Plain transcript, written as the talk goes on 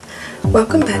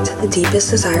Welcome back to the Deepest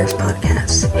Desires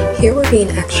podcast. Here we're being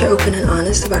extra open and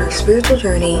honest about our spiritual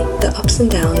journey, the ups and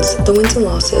downs, the wins and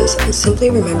losses, and simply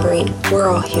remembering we're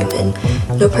all human.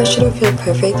 No pressure to feel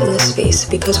perfect in this space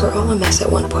because we're all a mess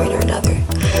at one point or another.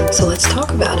 So let's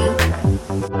talk about it.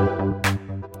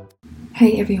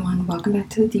 Hey everyone, welcome back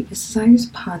to the Deepest Desires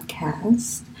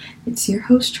podcast. It's your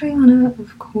host Triana,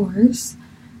 of course.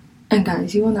 And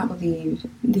guys, you will not believe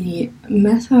the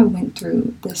mess I went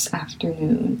through this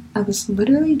afternoon. I was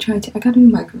literally I got a new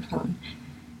microphone.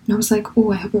 And I was like,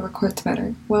 oh, I hope it records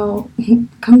better. Well,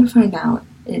 come to find out,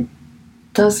 my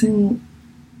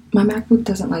MacBook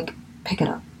doesn't pick it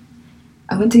up.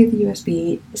 I went to get the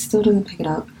USB, it still doesn't pick it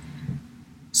up.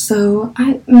 So,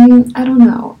 I don't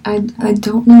know. I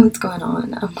don't know what's going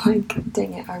on. I'm like,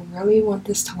 dang it, I really want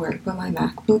this to work, but my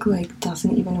MacBook,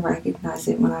 doesn't even recognize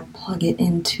it when I plug it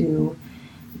into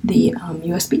the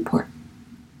USB port.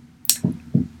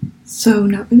 So,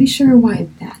 not really sure why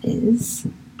that is,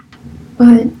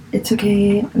 but it's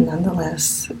okay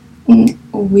nonetheless. We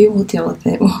will deal with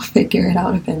it. We'll figure it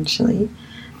out eventually.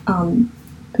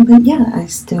 But yeah, I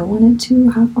still wanted to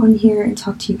hop on here and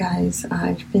talk to you guys.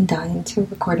 I've been dying to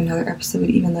record another episode,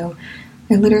 even though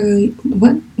I literally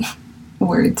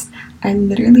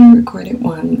recorded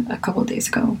one a couple days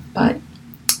ago. But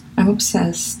I'm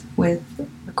obsessed with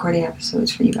recording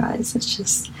episodes for you guys. It's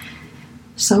just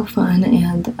so fun,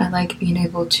 and I like being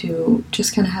able to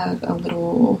just kind of have a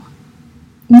little,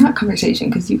 not conversation,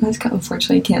 because you guys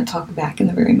unfortunately can't talk back in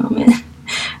the very moment.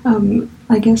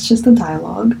 I guess just a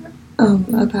dialogue.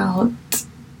 About,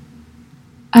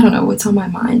 I don't know, what's on my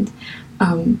mind,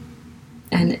 and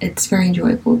it's very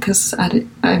enjoyable, because I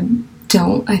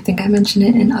think I mentioned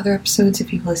it in other episodes,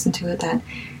 if you've listened to it, that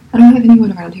I don't have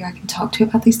anyone around here I can talk to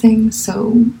about these things,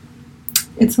 so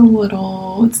it's not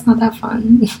that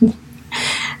fun,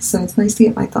 so it's nice to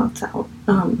get my thoughts out.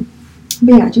 But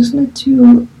yeah, I just wanted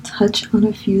to touch on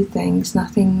a few things,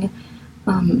 nothing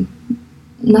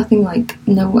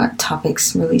no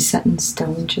topics really set in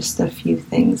stone, just a few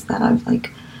things that I've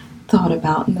thought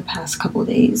about in the past couple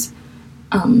days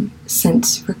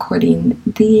since recording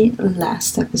the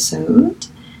last episode.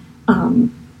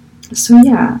 So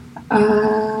yeah,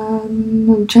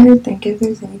 I'm trying to think if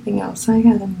there's anything else I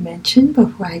gotta mention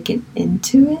before I get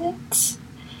into it,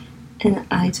 and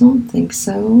I don't think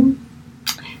so.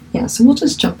 Yeah, so we'll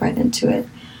just jump right into it.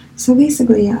 So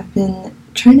basically, I've been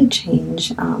trying to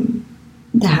change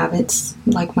the habits,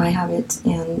 my habits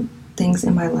and things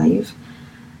in my life,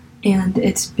 and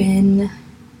it's been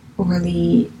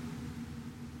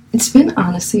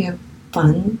honestly a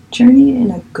fun journey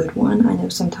and a good one. I know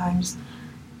sometimes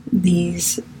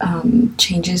these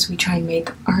changes we try and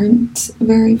make aren't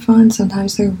very fun.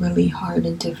 Sometimes they're really hard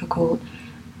and difficult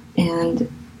and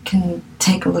can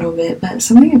take a little bit, but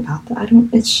something about that,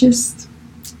 it's just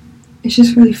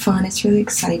really fun. It's really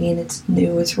exciting. It's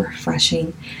new. It's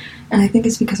refreshing. And I think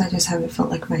it's because I just haven't felt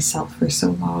like myself for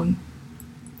so long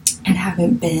and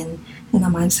haven't been in the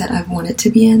mindset I've wanted to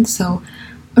be in. So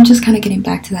I'm just kind of getting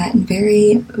back to that and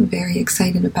very, very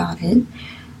excited about it.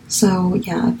 So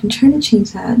yeah, I've been trying to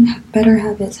change that, have better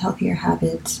habits, healthier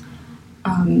habits.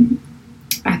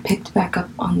 I picked back up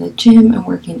on the gym and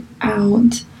working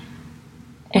out,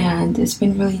 and it's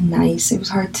been really nice. It was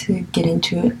hard to get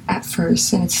into it at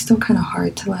first, and it's still kind of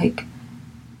hard to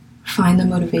find the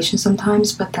motivation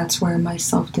sometimes, but that's where my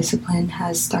self-discipline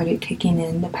has started kicking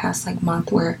in the past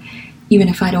month, where even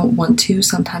if I don't want to,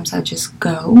 sometimes I just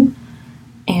go,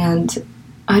 and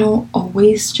I don't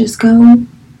always just go.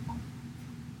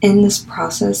 In this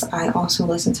process, I also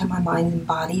listen to my mind and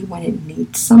body when it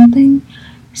needs something.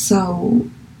 So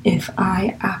if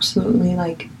I absolutely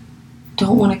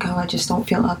don't want to go, I just don't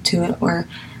feel up to it, or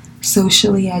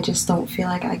socially I just don't feel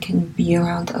like I can be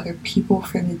around other people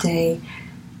for the day,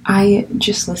 I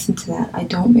just listen to that. I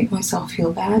don't make myself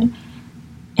feel bad.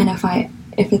 And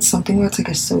if it's something where it's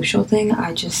a social thing,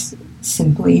 I just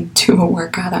simply do a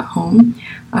workout at home.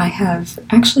 I have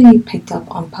actually picked up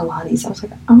on Pilates. I was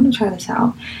like, I want to try this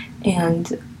out.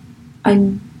 And I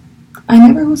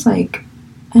never was I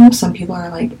know some people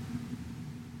are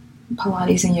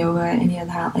Pilates and yoga, any of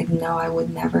that, no, I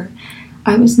would never.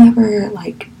 I was never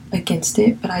against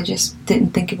it, but I just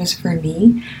didn't think it was for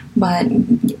me. But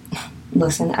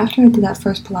listen, after I did that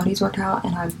first Pilates workout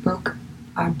and I broke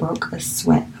a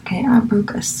sweat, okay? I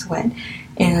broke a sweat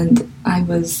and I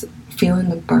was feeling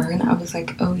the burn. I was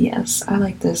like, oh yes, I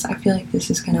like this. I feel like this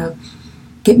is gonna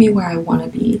get me where I want to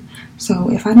be. So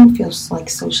if I don't feel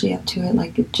socially up to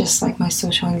it, just my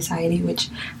social anxiety, which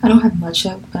I don't have much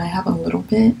of, but I have a little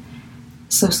bit,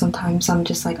 So sometimes I'm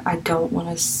just like, I don't want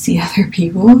to see other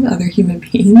people, other human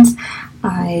beings.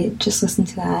 I just listen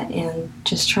to that and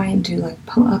just try and do like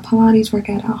a Pilates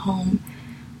workout at home.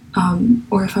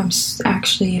 Or if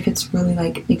if it's really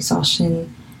like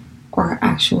exhaustion or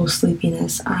actual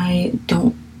sleepiness, I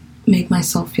don't make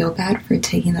myself feel bad for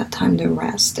taking that time to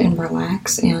rest and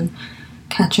relax and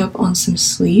catch up on some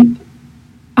sleep.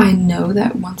 I know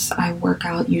that once I work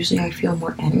out, usually I feel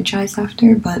more energized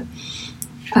after, but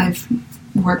I've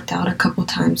worked out a couple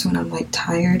times when I'm like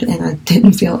tired and I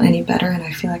didn't feel any better, and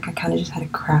I feel like I kind of just had a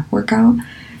crap workout.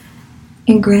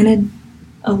 And granted,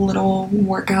 a little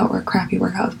workout or a crappy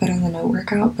workout is better than no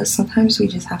workout, but sometimes we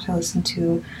just have to listen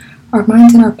to our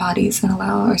minds and our bodies and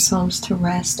allow ourselves to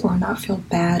rest or not feel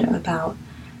bad about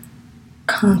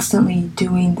constantly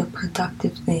doing the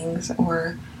productive things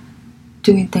or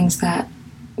doing things that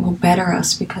will better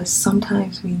us, because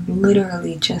sometimes we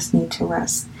literally just need to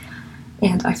rest.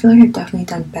 And I feel like I've definitely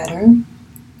done better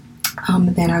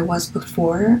than I was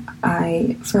before.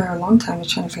 For a long time,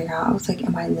 was trying to figure out, I was like,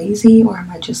 am I lazy or am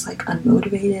I just like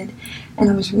unmotivated? And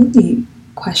I was really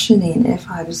questioning if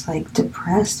I was like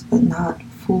depressed, but not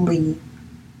fully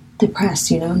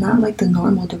depressed, not like the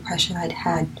normal depression I'd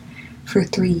had for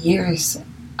 3 years,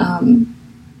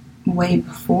 way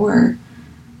before.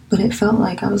 But it felt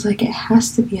like, I was like, it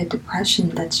has to be a depression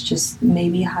that's just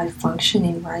maybe high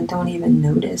functioning where I don't even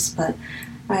notice. But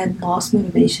I had lost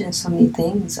motivation in so many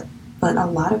things. But a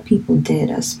lot of people did,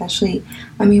 especially,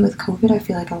 with COVID, I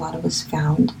feel like a lot of us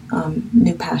found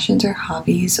new passions or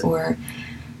hobbies or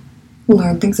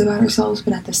learned things about ourselves.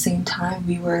 But at the same time,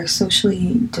 we were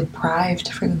socially deprived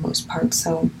for the most part.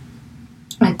 So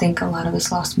I think a lot of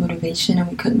us lost motivation and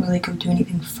we couldn't really go do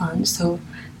anything fun. So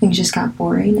things just got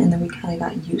boring, and then we kind of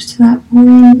got used to that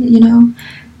boring,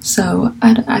 So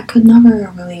I could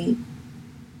never really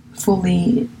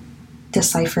fully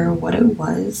decipher what it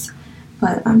was,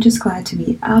 but I'm just glad to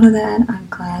be out of that. I'm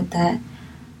glad that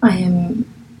I am,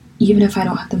 even if I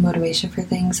don't have the motivation for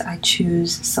things, I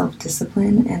choose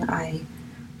self-discipline and I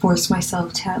force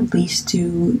myself to at least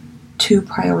do 2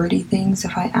 priority things.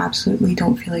 If I absolutely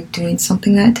don't feel like doing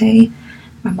something that day,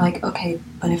 I'm like, okay,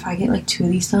 but if I get like 2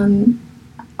 of these done,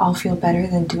 I'll feel better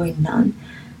than doing none.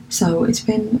 So it's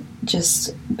been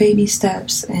just baby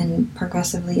steps, and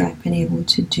progressively I've been able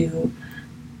to do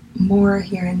more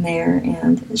here and there,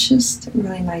 and it's just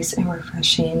really nice and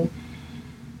refreshing.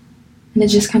 And it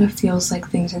just kind of feels like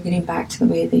things are getting back to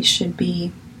the way they should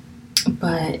be.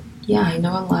 But yeah, I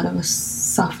know a lot of us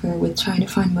suffer with trying to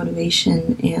find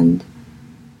motivation and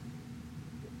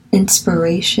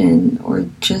inspiration, or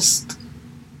just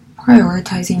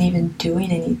prioritizing even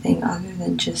doing anything other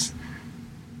than just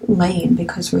laying,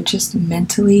 because we're just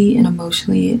mentally and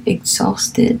emotionally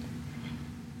exhausted.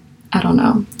 I don't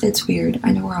know. It's weird.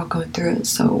 I know we're all going through it,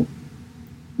 so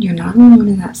you're not alone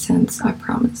in that sense, I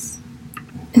promise.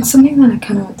 And something that I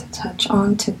kind of want to touch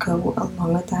on to go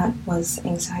along with that was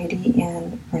anxiety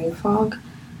and brain fog.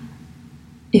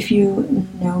 If you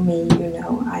know me, you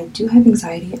know I do have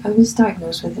anxiety. I was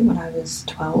diagnosed with it when I was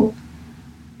 12,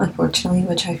 unfortunately,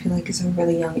 which I feel like is a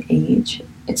really young age.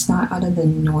 It's not out of the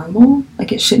normal,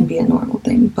 like it shouldn't be a normal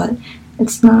thing, but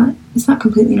it's not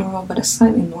completely normal, but it's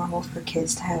slightly normal for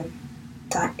kids to have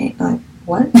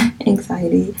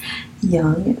anxiety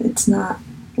young. It's not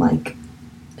like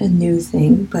a new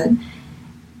thing, but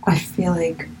I feel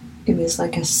like it was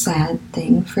like a sad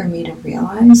thing for me to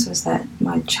realize, was that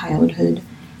my childhood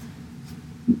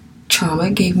trauma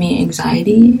gave me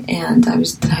anxiety, and I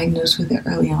was diagnosed with it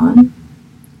early on.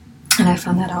 And I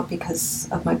found that out because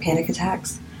of my panic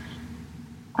attacks.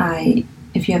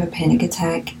 If you have a panic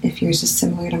attack, if yours is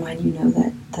similar to mine, you know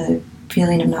that the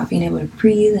feeling of not being able to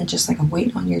breathe and just like a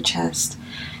weight on your chest.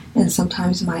 And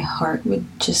sometimes my heart would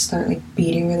just start like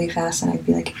beating really fast and I'd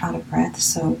be like out of breath.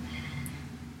 So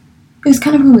it was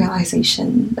kind of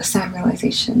a sad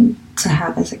realization to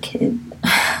have as a kid,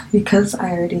 because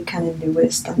I already kind of knew what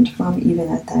it stemmed from even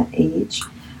at that age.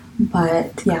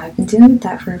 But yeah, I've been dealing with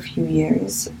that for a few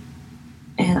years,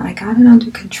 and I got it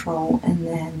under control, and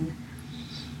then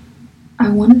I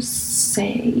want to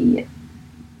say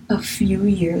a few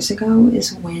years ago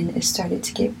is when it started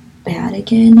to get bad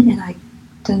again, and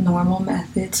the normal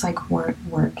methods like weren't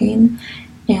working,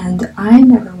 and I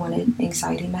never wanted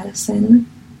anxiety medicine.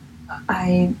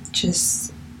 I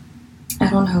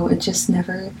don't know, it just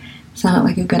never sounded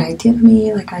like a good idea to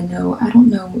me. Like I don't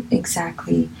know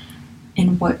exactly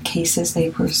in what cases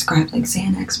they prescribe like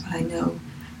Xanax, but I know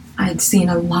I'd seen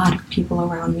a lot of people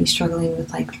around me struggling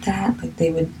with like that. Like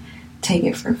they would take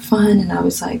it for fun, and I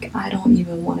was like, I don't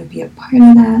even want to be a part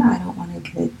of that. I don't want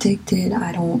to get addicted.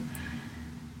 I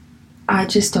I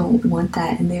just don't want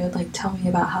that. And they would like tell me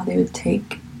about how they would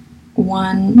take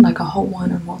one, like a whole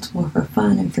one or multiple for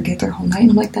fun and forget their whole night.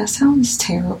 And I'm like, that sounds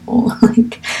terrible.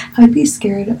 Like, I'd be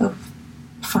scared of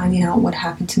finding out what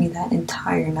happened to me that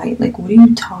entire night. Like, what are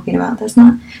you talking about? That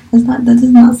does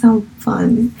not sound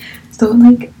fun. So,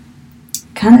 like,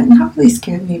 kind of not really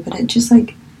scared me, but it just,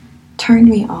 like, turned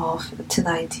me off to the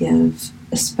idea of,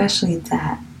 especially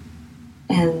that,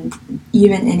 and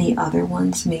even any other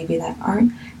ones maybe that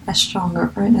aren't as strong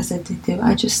or aren't as addictive.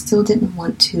 I just still didn't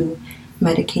want to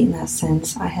medicate in that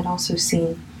sense. I had also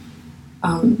seen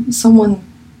someone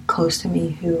close to me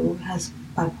who has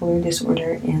bipolar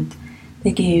disorder, and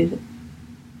they gave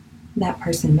that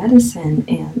person medicine,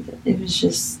 and it was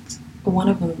just, one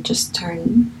of them just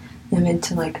turned them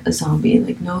into like a zombie,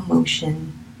 like no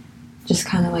emotion, just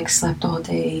kind of like slept all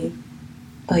day,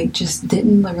 like just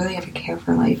didn't really ever care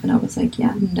for life. And I was like,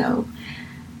 yeah, no.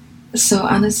 So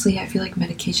honestly, I feel like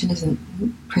medication isn't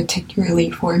particularly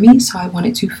for me, so I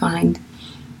wanted to find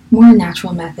more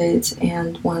natural methods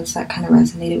and ones that kind of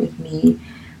resonated with me.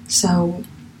 So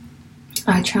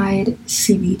I tried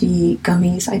CBD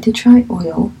gummies. I did try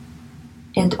oil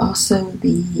and also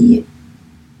the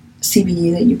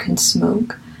CBD that you can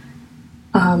smoke.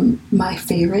 My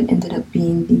favorite ended up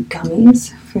being the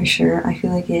gummies, for sure. I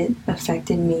feel like it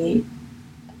affected me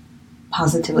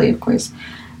positively, of course,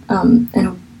 in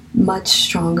a much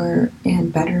stronger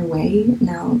and better way.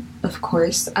 Now, of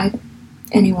course,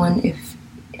 if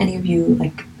any of you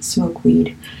like smoke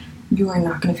weed, you are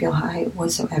not going to feel high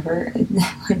whatsoever.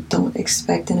 Like, don't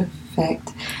expect an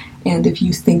effect. And if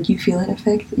you think you feel an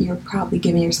effect, you're probably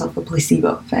giving yourself a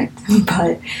placebo effect.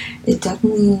 But it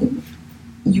definitely,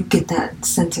 you get that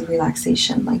sense of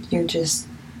relaxation. Like, you're just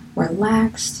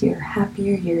relaxed, you're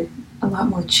happier, you're a lot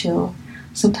more chill.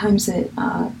 Sometimes it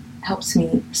helps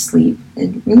me sleep.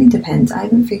 It really depends. I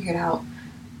haven't figured out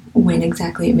when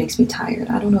exactly it makes me tired.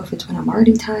 I don't know if it's when I'm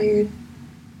already tired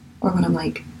or when I'm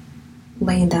like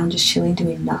laying down just chilling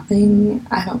doing nothing.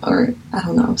 I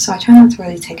don't know. So I try not to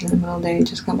really take it in the middle of the day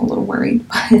just because I'm a little worried,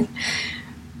 but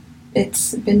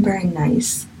it's been very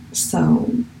nice.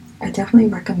 So I definitely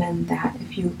recommend that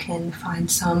if you can find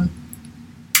some.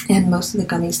 And most of the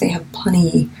gummies, they have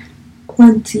plenty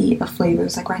of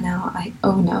flavors. Like right now,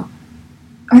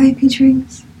 are they peach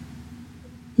rings?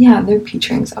 Yeah, they're peach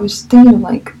rings. I was thinking of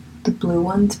like the blue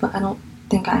ones, but I don't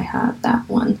think I have that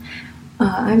one.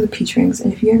 I have the peach rings,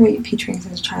 and if you ever ate peach rings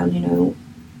as a child, you know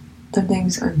the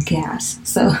things are gas.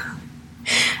 So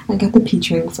I got the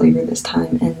peach ring flavor this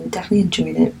time and definitely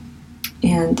enjoyed it.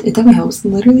 And it definitely helps.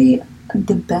 Literally,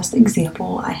 the best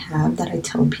example I have that I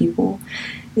tell people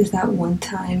is that one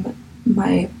time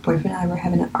my boyfriend and I were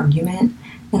having an argument,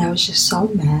 and I was just so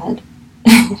mad.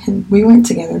 And we weren't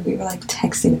together, we were like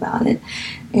texting about it.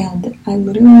 And I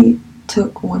literally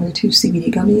took 1 or 2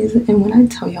 CBD gummies, and when I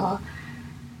tell y'all,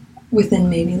 within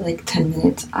maybe like 10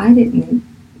 minutes, I didn't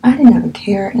have a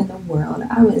care in the world.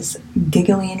 I was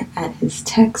giggling at his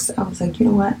texts. I was like, you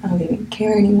know what? I don't even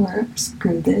care anymore.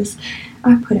 Screw this.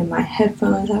 I put in my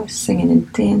headphones. I was singing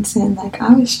and dancing. Like,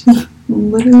 I was just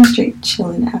literally straight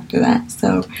chilling after that.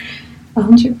 So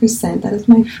 100%, that is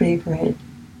my favorite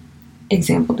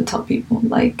example to tell people.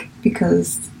 Like,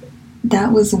 because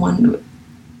that was one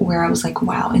where I was like,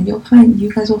 wow. And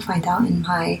you guys will find out in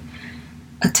my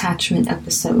attachment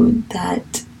episode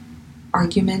that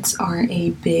arguments are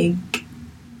a big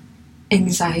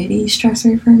anxiety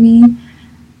stressor for me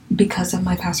because of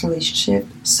my past relationship.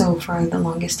 So for the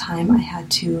longest time, I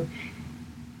had to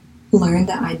learn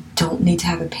that I don't need to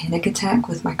have a panic attack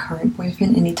with my current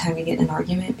boyfriend anytime we get in an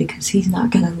argument, because he's not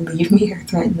going to leave me or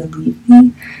threaten to leave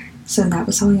me. So that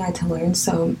was something I had to learn.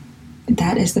 So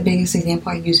that is the biggest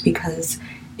example I use, because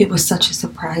it was such a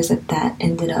surprise that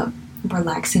ended up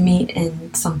relaxing me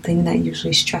in something that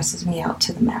usually stresses me out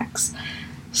to the max.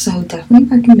 So definitely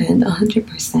recommend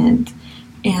 100%.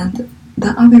 And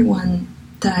the other one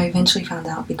that I eventually found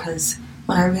out, because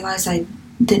when I realized I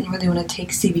didn't really want to take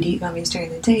CBD gummies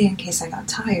during the day in case I got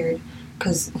tired,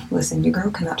 because listen, your girl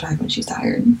cannot drive when she's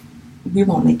tired. We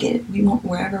won't make it.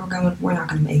 Wherever we're going, we're not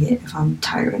going to make it if I'm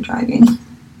tired of driving.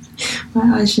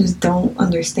 My eyes just don't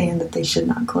understand that they should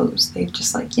not close. They're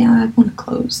just like, yeah, I want to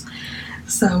close.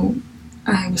 So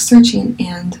I was searching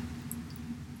and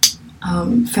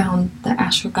found the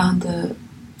ashwagandha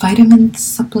vitamin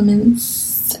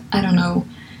supplements. I don't know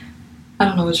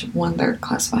which one they're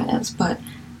classified as, but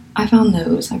I found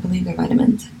those. I believe they're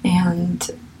vitamins. And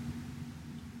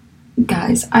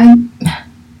guys,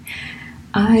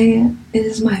 it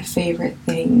is my favorite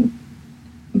thing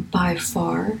by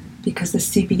far, because the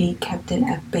CBD kept it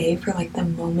at bay for like the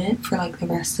moment, for like the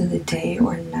rest of the day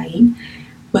or night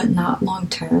but not long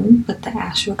term. But the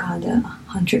ashwagandha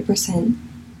 100%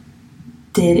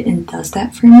 did and does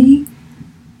that for me.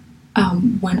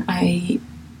 When I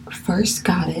first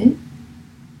got it,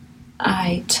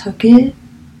 I took it,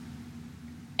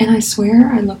 and I swear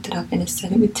I looked it up and it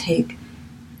said it would take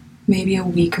maybe a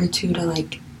week or two to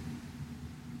like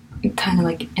kind of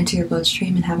like enter your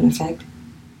bloodstream and have an effect.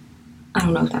 I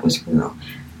don't know if that was real,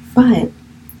 but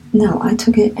no, I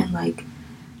took it and like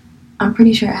I'm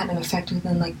pretty sure it had an effect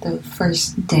within like the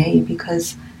first day,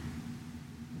 because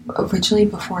originally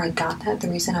before I got that, the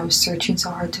reason I was searching so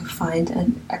hard to find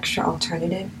an extra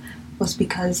alternative was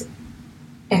because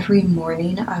every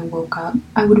morning I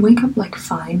would wake up like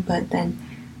fine, but then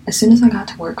as soon as I got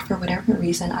to work, for whatever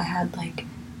reason, I had like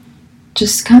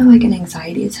just kind of like an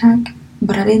anxiety attack,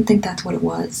 but I didn't think that's what it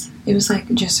was. It was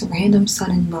like just random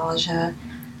sudden nausea.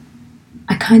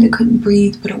 I kind of couldn't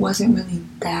breathe, but it wasn't really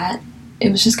that. It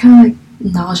was just kind of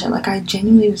like nausea. Like I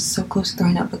genuinely was so close to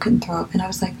throwing up but couldn't throw up, and I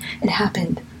was like, it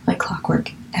happened like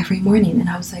clockwork every morning, and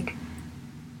I was like,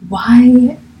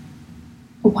 why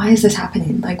is this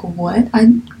happening? Like, what?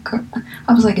 I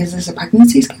was like, is this a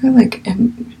pregnancy scare? Like,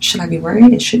 should I be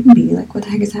worried? It shouldn't be. Like, what the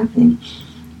heck is happening?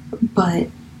 But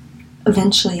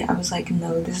eventually I was like,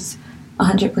 no, this is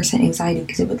 100% anxiety,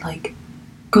 because it would like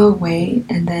go away,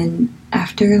 and then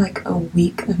after like a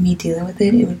week of me dealing with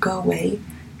it, it would go away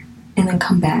and then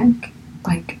come back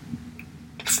like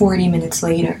 40 minutes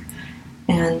later,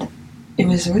 and it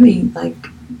was really like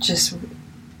just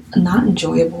not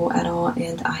enjoyable at all,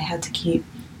 and I had to keep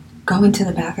going to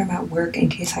the bathroom at work in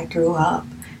case I threw up,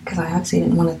 because I obviously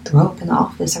didn't want to throw up in the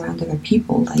office around other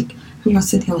people. Like, who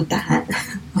wants to deal with that?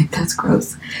 Like, that's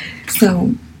gross.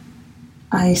 So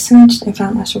I searched and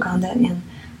found ashwagandha, and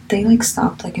they like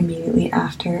stopped like immediately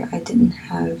after. I didn't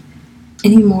have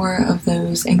any more of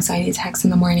those anxiety attacks in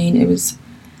the morning. It was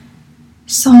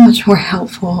so much more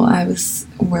helpful. I was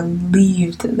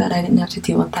relieved that I didn't have to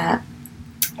deal with that.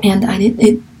 And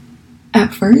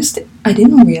at first, I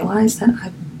didn't realize that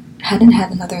I hadn't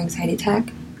had another anxiety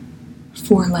attack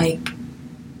for like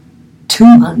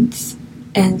 2 months.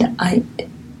 And I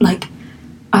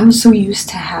was so used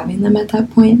to having them at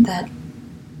that point that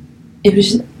it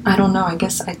was, I don't know, I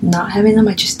guess not having them,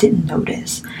 I just didn't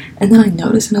notice. And then I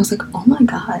noticed, and I was like, oh my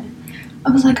god.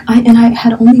 I was like, I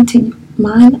had only taken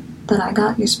mine that I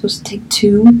got. You're supposed to take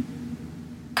 2,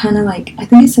 kind of like, I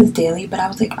think it says daily, but I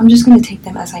was like, I'm just going to take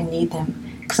them as I need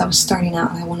them, because I was starting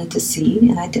out and I wanted to see,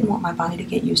 and I didn't want my body to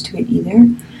get used to it either.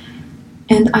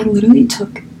 And I literally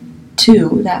took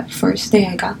 2 that first day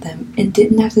I got them, and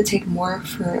didn't have to take more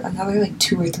for another like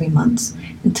 2 or 3 months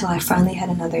until I finally had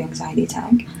another anxiety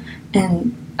attack.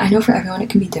 And I know for everyone it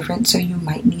can be different, so you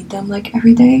might need them like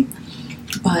every day,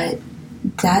 but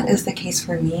that is the case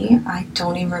for me. I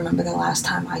don't even remember the last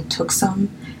time I took some.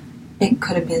 It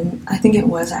could have been, I think it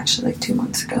was actually like 2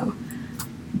 months ago,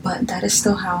 but that is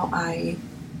still how I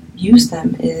use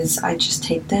them, is I just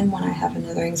take them when I have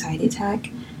another anxiety attack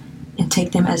and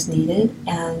take them as needed,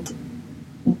 and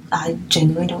I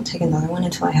genuinely don't take another one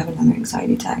until I have another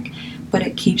anxiety attack. But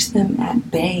it keeps them at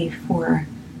bay for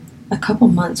a couple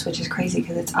months, which is crazy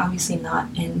because it's obviously not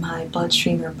in my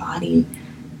bloodstream or body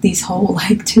these whole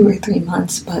like 2 or 3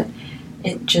 months, but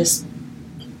it just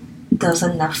does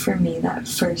enough for me that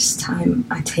first time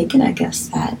I take it. I guess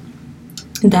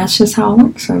that's just how it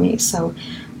works for me. So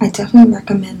I definitely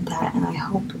recommend that, and I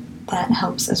hope that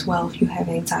helps as well if you have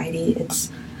anxiety.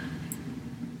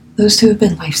 Those 2 have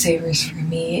been lifesavers for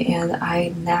me, and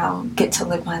I now get to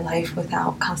live my life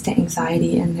without constant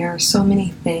anxiety, and there are so many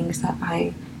things that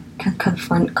I can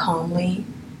confront calmly.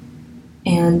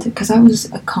 And because I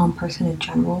was a calm person in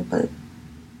general, but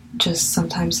just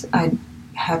sometimes I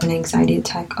have an anxiety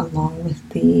attack along with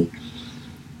the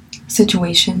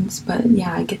situations. But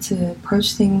yeah, I get to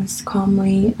approach things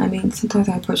calmly. I mean, sometimes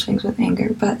I approach things with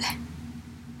anger, but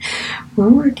we're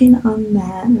working on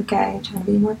that, okay? Trying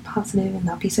to be more positive and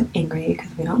not be so angry,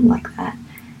 because we don't like that.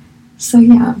 So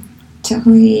yeah,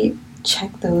 definitely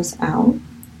check those out.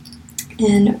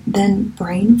 And then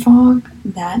brain fog,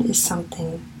 that is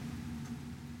something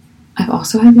I've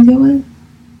also had to deal with,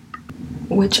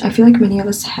 which I feel like many of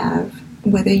us have,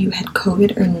 whether you had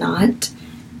COVID or not.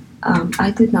 I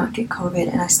did not get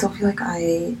COVID, and I still feel like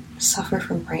I suffer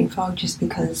from brain fog just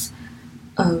because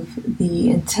of the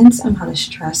intense amount of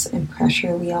stress and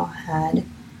pressure we all had,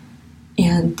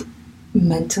 and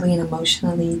mentally and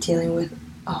emotionally dealing with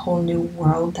a whole new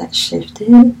world that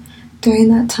shifted during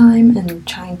that time, and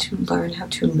trying to learn how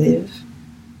to live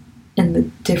in the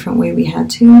different way we had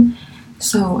to.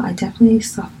 So I definitely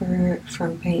suffer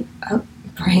from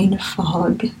brain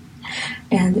fog,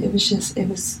 and it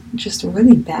was just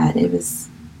really bad.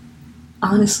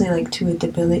 honestly like to a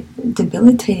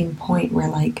debilitating point where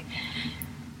like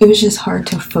it was just hard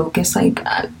to focus. Like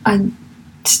I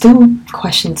still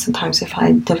question sometimes if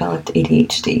I developed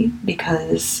ADHD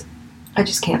because I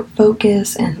just can't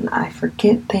focus and I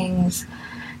forget things.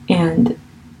 And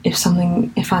if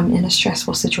I'm in a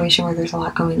stressful situation where there's a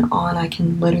lot going on, I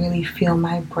can literally feel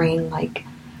my brain like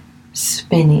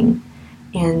spinning.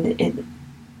 And it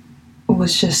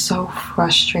was just so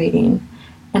frustrating.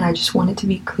 And I just wanted to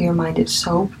be clear minded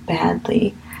so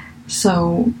badly.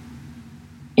 So,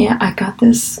 yeah, I got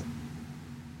this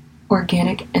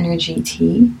organic energy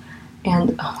tea.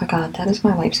 And oh my god, that is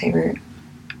my lifesaver.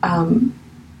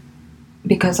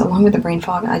 Because along with the brain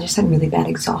fog, I just had really bad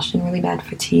exhaustion, really bad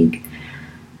fatigue.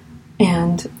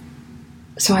 And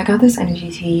so I got this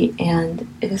energy tea, and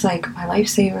it is like my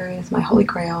lifesaver, it's my holy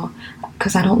grail,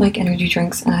 because I don't like energy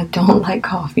drinks and I don't like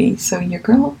coffee. So your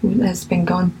girl has been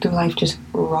going through life just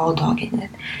raw dogging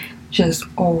it. Just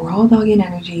raw dogging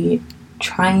energy,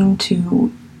 trying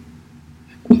to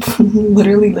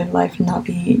literally live life and not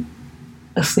be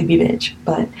a sleepy bitch.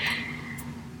 But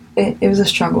it was a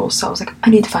struggle, so I was like, I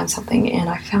need to find something, and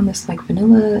I found this like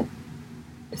vanilla,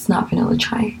 it's not vanilla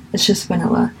chai, it's just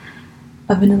vanilla,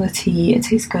 a vanilla tea. It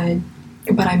tastes good,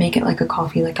 but I make it like a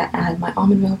coffee. Like I add my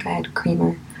almond milk, I add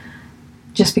creamer,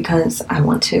 just because I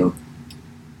want to,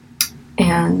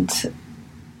 and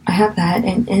I have that,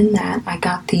 and in that I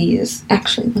got these,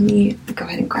 actually let me go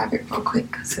ahead and grab it real quick,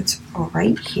 because it's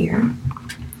right here.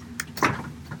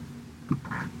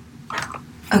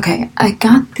 Okay, I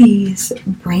got these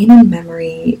brain and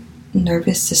memory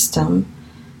nervous system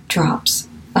drops,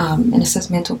 and it says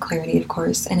mental clarity, of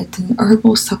course, and it's an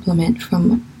herbal supplement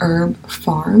from Herb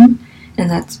Pharm, and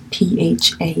that's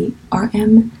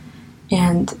PHARM,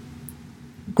 and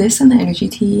this and the energy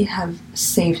tea have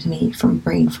saved me from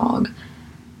brain fog.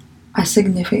 I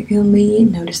significantly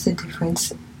noticed the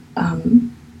difference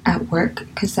at work,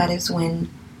 because that is when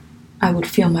I would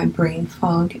feel my brain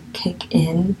fog kick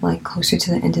in, like closer to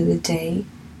the end of the day,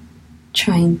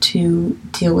 trying to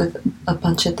deal with a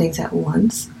bunch of things at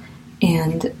once.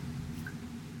 And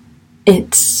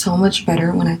it's so much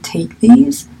better when I take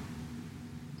these.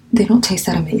 They don't taste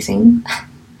that amazing.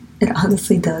 It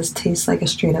honestly does taste like a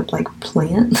straight up like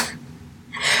plant.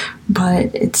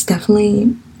 But it's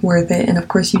definitely worth it. And of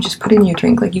course you just put it in your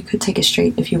drink. Like you could take it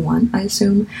straight if you want, I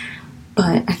assume.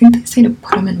 But I think they say to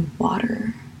put them in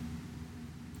water.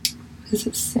 Does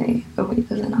it say? Oh wait,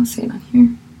 does it not say it on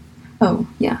here? Oh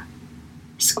yeah.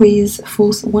 Squeeze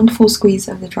one full squeeze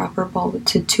of the dropper bulb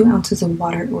to 2 ounces of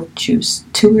water or juice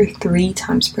 2 or 3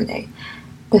 times per day.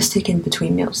 Best taken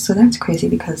between meals. So that's crazy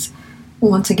because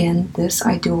once again, this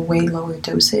I do a way lower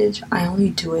dosage. I only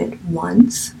do it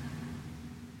once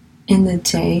in the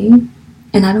day,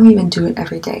 and I don't even do it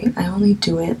every day. I only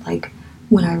do it like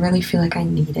when I really feel like I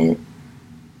need it.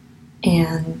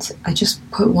 And I just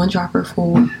put 1 dropper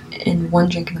full in 1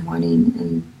 drink in the morning,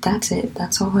 and that's it.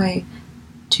 That's all I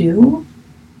do.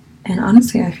 And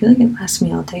honestly, I feel like it lasts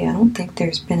me all day. I don't think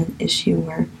there's been an issue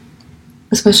where,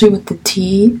 especially with the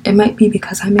tea, it might be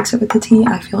because I mix it with the tea,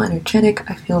 I feel energetic,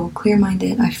 I feel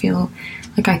clear-minded, I feel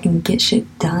like I can get shit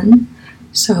done.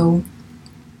 So,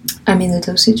 I mean, the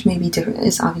dosage may be different.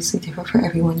 It's obviously different for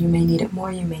everyone. You may need it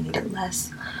more, you may need it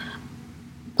less.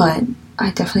 But I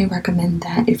definitely recommend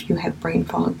that if you have brain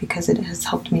fog, because it has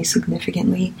helped me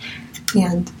significantly.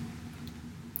 And,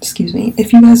 excuse me,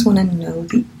 if you guys want to know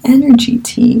the energy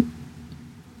tea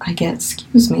I get,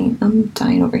 excuse me, I'm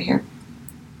dying over here.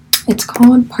 It's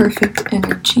called Perfect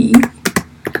Energy.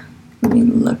 Let me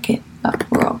look it up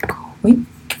real quick.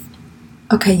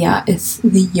 Okay, yeah, it's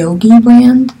the Yogi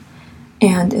brand,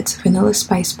 and it's Vanilla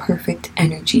Spice Perfect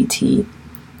Energy Tea.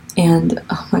 And,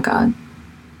 oh my god,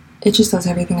 it just does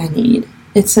everything I need.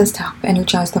 It says to help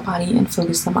energize the body and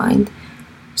focus the mind.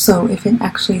 So if it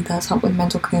actually does help with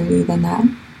mental clarity, then that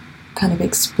kind of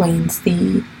explains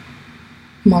the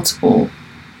multiple,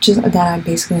 just that I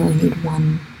basically only need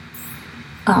 1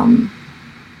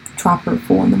 dropper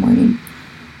full in the morning.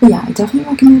 But yeah, I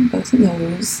definitely recommend both of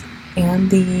those and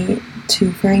the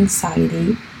 2 for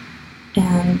anxiety.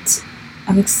 And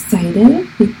I'm excited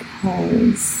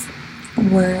because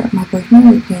my boyfriend and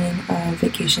I are planning a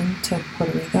vacation to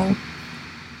Puerto Rico.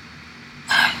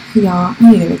 Y'all,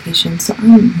 I need a vacation, so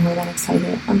I'm more than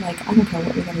excited. I'm like, I don't care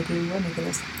what we're gonna do, we're making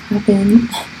this happen.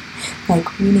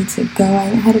 Like, we need to go. I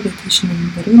haven't had a vacation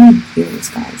in literally years,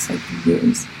 guys, like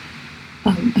years.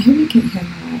 I hope you can't hear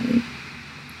my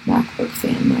MacBook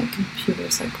fan. My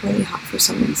computer's like really hot for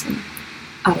some reason,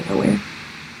 out of nowhere.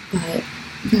 But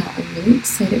yeah, I'm really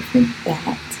excited for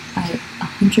that. I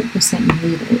 100%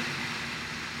 need it.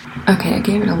 Okay, I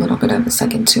gave it a little bit of a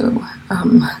second to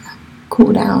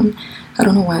cool down. I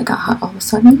don't know why I got hot all of a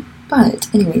sudden.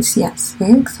 But anyways, yes,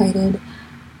 very excited.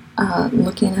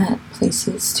 Looking at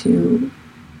places to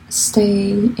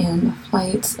stay and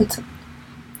flights.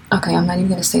 Okay, I'm not even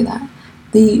going to say that.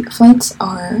 The flights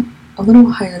are a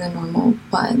little higher than normal,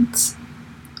 but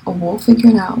we'll figure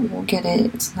it out. We'll get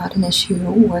it. It's not an issue.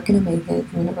 We're going to make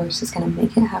it. The universe is going to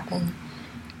make it happen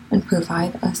and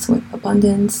provide us with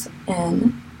abundance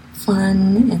and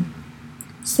fun and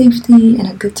safety and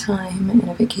a good time and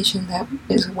a vacation that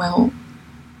is well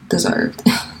deserved.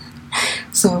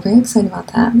 So very excited about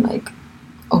that, like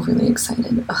overly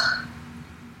excited. Ugh.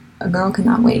 A girl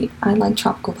cannot wait. I like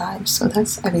tropical vibes, so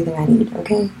that's everything I need,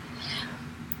 okay?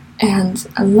 And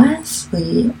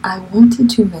lastly, I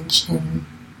wanted to mention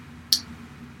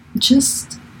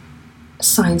just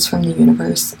signs from the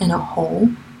universe in a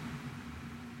whole.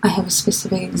 I have a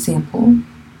specific example.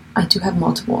 I do have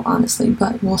multiple, honestly,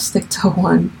 but we'll stick to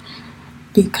one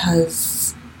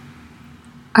because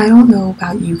I don't know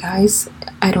about you guys.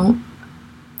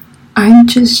 I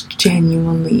just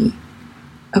genuinely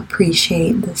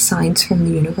appreciate the signs from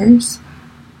the universe.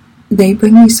 They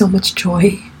bring me so much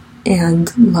joy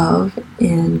and love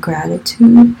and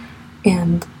gratitude,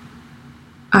 and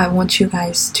I want you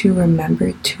guys to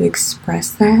remember to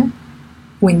express that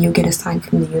when you get a sign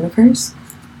from the universe.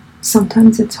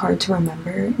 Sometimes it's hard to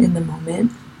remember in the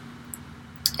moment.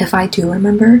 If I do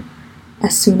remember,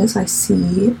 as soon as I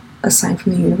see a sign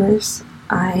from the universe,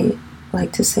 I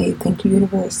like to say, thank you,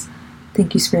 universe,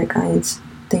 thank you, spirit guides,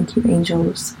 thank you,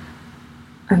 angels.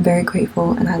 I'm very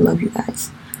grateful and I love you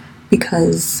guys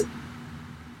because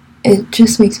it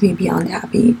just makes me beyond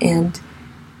happy. And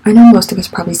I know most of us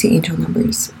probably see angel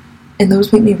numbers and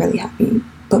those make me really happy.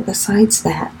 But besides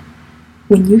that,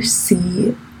 when you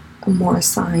see more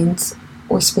signs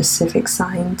or specific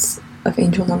signs of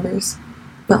angel numbers,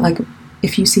 but like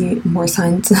if you see more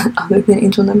signs other than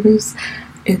angel numbers,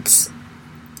 it's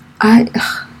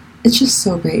just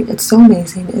so great. It's so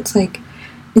amazing. It's like,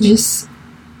 it just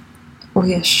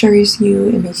reassures you.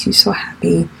 It makes you so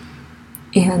happy.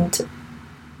 And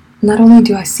not only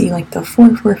do I see like the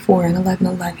 444 and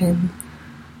 1111,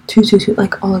 222,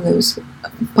 like all of those,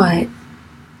 but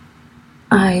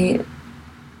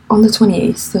on the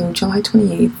 28th, so July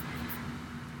 28th,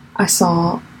 I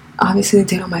saw obviously the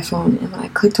date on my phone, and when I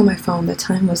clicked on my phone, the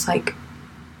time was like,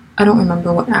 I don't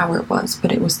remember what hour it was,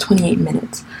 but it was 28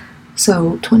 minutes.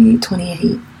 So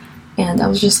 28, and I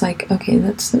was just like, okay,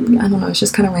 that's, I don't know, it's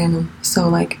just kind of random. So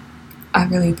like, I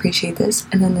really appreciate this.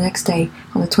 And then the next day,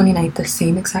 on the 29th, the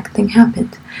same exact thing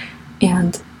happened.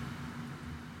 And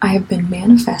I have been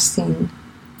manifesting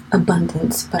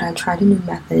abundance, but I tried a new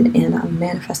method, and I'm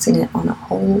manifesting it on a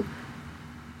whole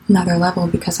another level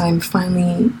because I'm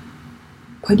finally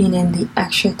putting in the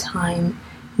extra time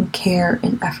and care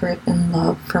and effort and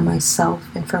love for myself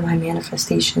and for my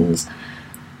manifestations.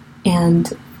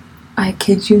 And I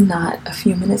kid you not, a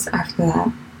few minutes after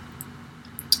that,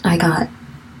 I got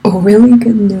really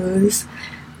good news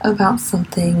about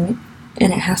something,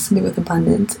 and it has to do with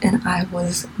abundance, and I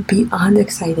was beyond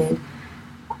excited.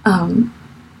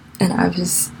 And I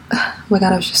was, oh my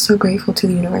God, I was just so grateful to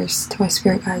the universe, to my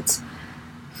spirit guides,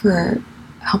 for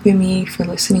helping me, for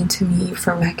listening to me,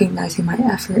 for recognizing my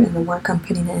effort and the work I'm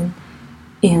putting in,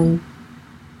 and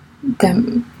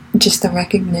them, just the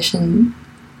recognition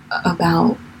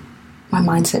about my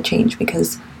mindset change,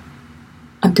 because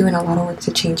I'm doing a lot of work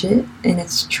to change it, and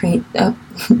it's changed a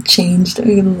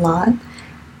lot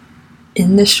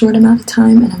in this short amount of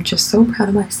time, and I'm just so proud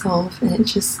of myself. And it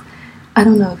just, I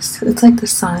don't know, it's like the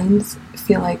signs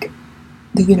feel like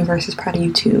the universe is proud of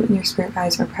you too, and your spirit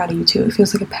guides are proud of you too. It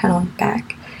feels like a pat on the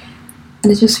back,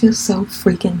 and it just feels so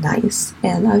freaking nice.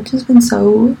 And I've just been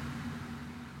so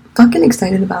fucking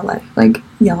excited about life. Like,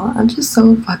 y'all, I'm just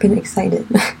so fucking excited.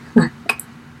 Like,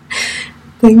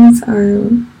 things are,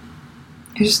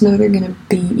 I just know they're gonna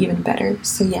be even better.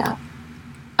 So yeah,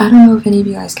 I don't know if any of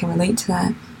you guys can relate to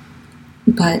that,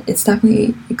 but it's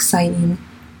definitely exciting.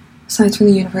 Signs from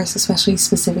the universe, especially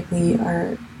specifically,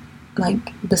 are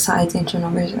like, besides angel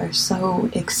numbers, are so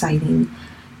exciting.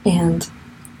 And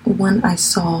one I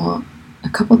saw a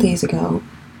couple days ago,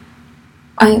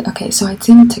 so I'd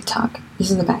seen a TikTok.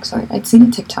 This is the backstory. I'd seen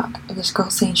a TikTok of this girl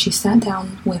saying she sat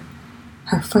down with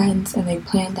her friends and they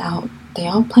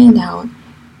all planned out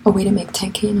a way to make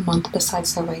 $10K in a month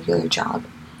besides their regular job.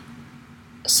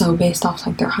 So based off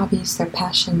like their hobbies, their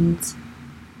passions,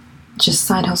 just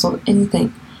side hustle,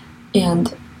 anything.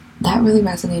 And that really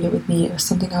resonated with me. It was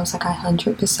something I was like, I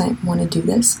 100% want to do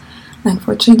this. I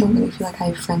unfortunately don't really feel like I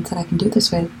have friends that I can do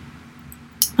this with,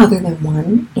 other than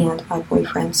one, and my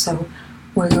boyfriend, so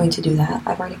we're going to do that.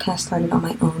 I've already kind of started on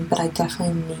my own, but I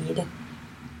definitely need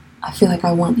I feel like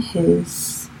I want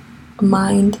his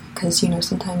mind, because,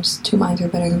 sometimes two minds are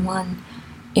better than one,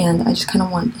 and I just kind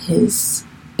of want his,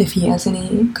 if he has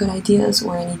any good ideas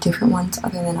or any different ones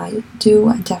other than I do,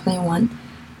 I definitely want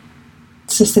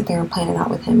to sit there and plan it out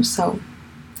with him. So,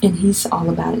 and he's all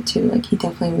about it too, like he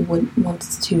definitely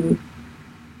wants to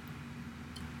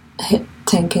hit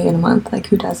 10K in a month, like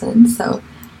who doesn't? So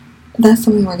that's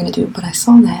something we're gonna do. But I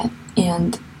saw that,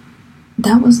 and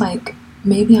that was like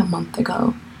maybe a month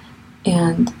ago,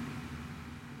 and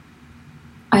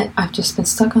I've just been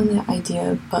stuck on that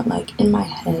idea, but like in my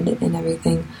head and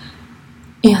everything.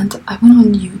 And I went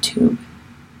on YouTube,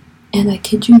 and I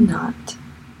kid you not,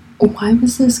 why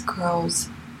was this girl's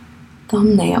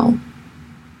thumbnail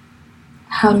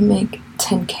how to make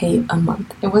 10K a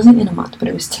month? It wasn't in a month, but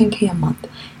it was 10K a month.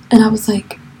 And I was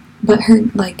like, but her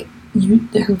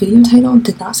video title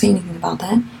did not say anything about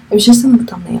that. It was just in the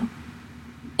thumbnail.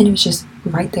 And it was just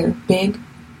right there, big,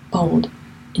 bold,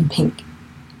 in pink.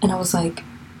 And I was like,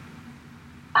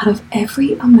 out of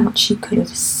every amount she could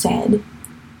have said,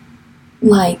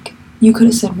 like, you could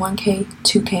have said 1K,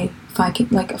 2K,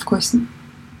 5K, like, of course, no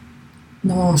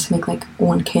one wants to make, like,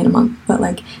 1K in a month, but,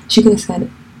 like, she could have said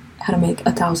how to make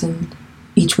 1,000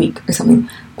 each week or something,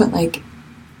 but, like,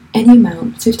 any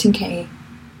amount, 15K,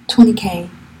 20K,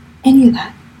 any of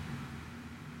that,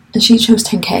 and she chose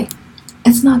 10K.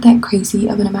 It's not that crazy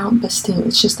of an amount, but still,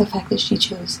 it's just the fact that she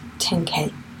chose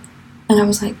 10K, and I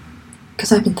was like,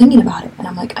 because I've been thinking about it, and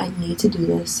I'm like, I need to do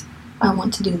this. I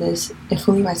want to do this. It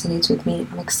fully resonates with me.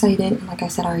 I'm excited, and like I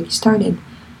said, I already started,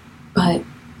 but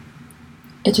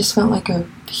it just felt like a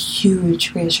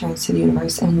huge reassurance to the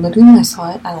universe. And literally when I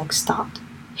saw it, I like stopped.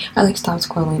 I like stopped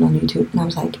scrolling on YouTube, and I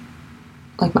was like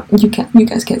you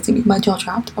guys can't see me. My jaw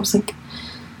dropped. I was like,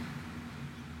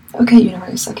 okay,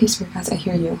 universe. Okay, spirit guys, I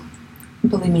hear you.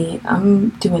 Believe me, I'm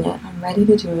doing it. I'm ready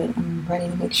to do it. I'm ready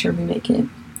to make sure we make it.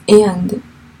 And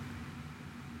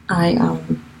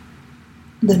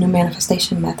the new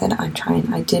manifestation method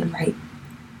I did write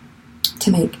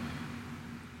to make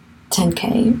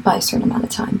 10K by a certain amount of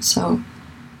time. So,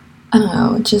 I don't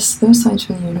know, just those signs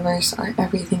from the universe are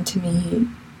everything to me.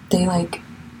 They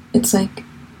it's like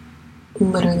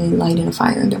literally lighting a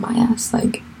fire under my ass.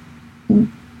 Like,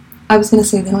 I was gonna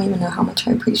say they don't even know how much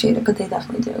I appreciate it, but they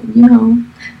definitely do.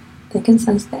 They can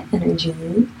sense the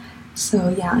energy. So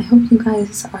yeah, I hope you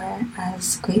guys are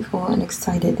as grateful and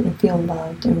excited and feel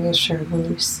loved and reassured when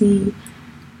you see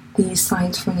these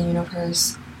signs from the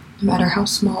universe. No matter how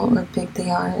small or big they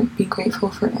are, be grateful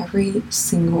for every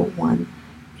single one,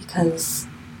 because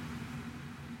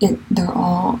they're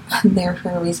all there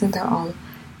for a reason. They're all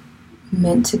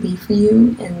meant to be for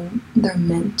you, and they're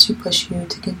meant to push you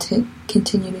to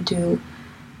continue to do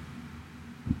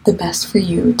the best for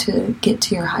you to get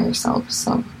to your higher self.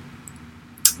 So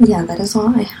yeah, that is all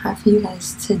I have for you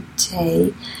guys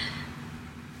today.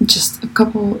 Just a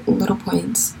couple little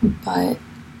points, but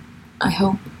I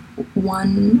hope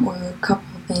one or a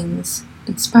couple of things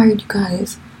inspired you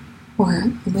guys,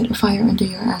 or lit a fire under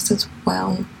your ass as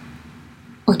well,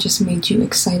 or just made you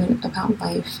excited about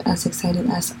life, as excited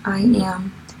as I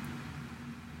am.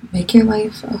 Make your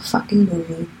life a fucking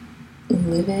movie.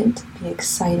 Live it. Be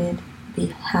excited. Be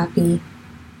happy.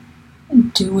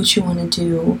 Do what you want to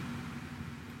do.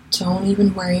 Don't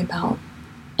even worry about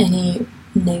any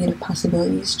negative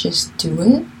possibilities. Just do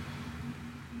it.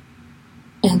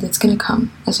 And it's going to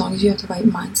come. As long as you have the right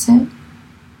mindset,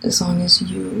 as long as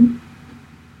you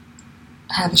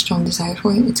have a strong desire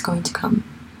for it, it's going to come.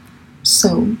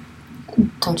 So,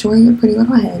 don't you worry your pretty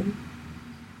little head.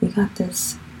 We got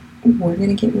this. We're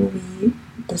going to get what we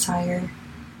desire.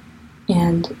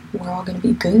 And we're all going to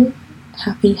be good,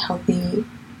 happy, healthy,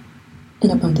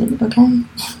 and abundant, okay?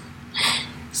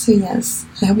 So yes,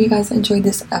 I hope you guys enjoyed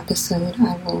this episode.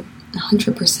 I will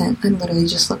 100%. I literally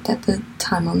just looked at the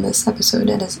time on this episode,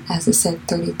 and as it said,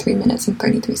 33 minutes and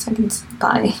 33 seconds.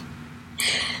 Bye.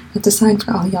 That's a sign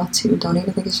for all y'all too. Don't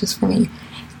even think it's just for me.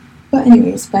 But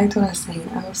anyways, back to what I was saying.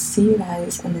 I will see you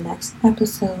guys in the next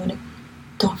episode.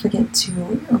 Don't forget to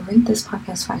rate this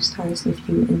podcast 5 stars if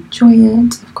you enjoy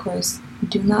it. Of course,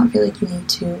 do not feel like you need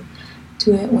to.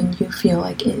 Do it when you feel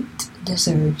like it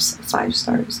deserves 5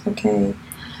 stars, okay?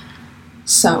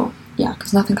 So, yeah,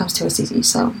 because nothing comes to us easy.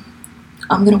 So,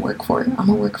 I'm going to work for it. I'm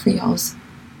going to work for y'all's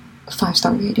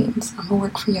 5-star ratings. I'm going to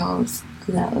work for y'all's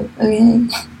love, okay?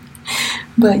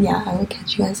 But yeah, I will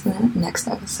catch you guys in the next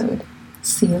episode.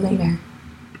 See you later.